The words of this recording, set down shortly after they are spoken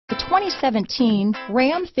2017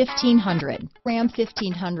 Ram 1500. Ram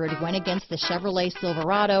 1500 went against the Chevrolet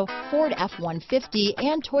Silverado, Ford F-150,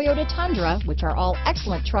 and Toyota Tundra, which are all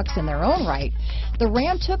excellent trucks in their own right. The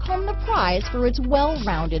Ram took home the prize for its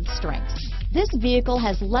well-rounded strengths. This vehicle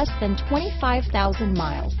has less than 25,000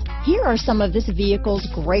 miles. Here are some of this vehicle's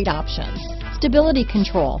great options: stability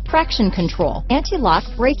control, traction control, anti-lock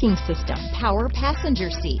braking system, power passenger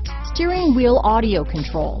seat, steering wheel audio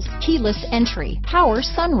controls, keyless entry, power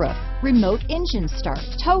sunroof, remote engine start,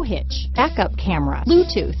 tow hitch, backup camera,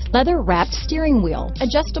 Bluetooth, leather-wrapped steering wheel,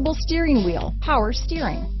 adjustable steering wheel, power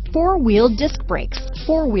steering, four-wheel disc brakes,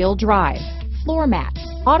 four-wheel drive, floor mats,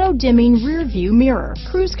 auto-dimming rear view mirror,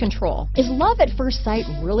 cruise control. Is love at first sight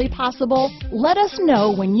really possible? Let us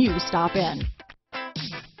know when you stop in.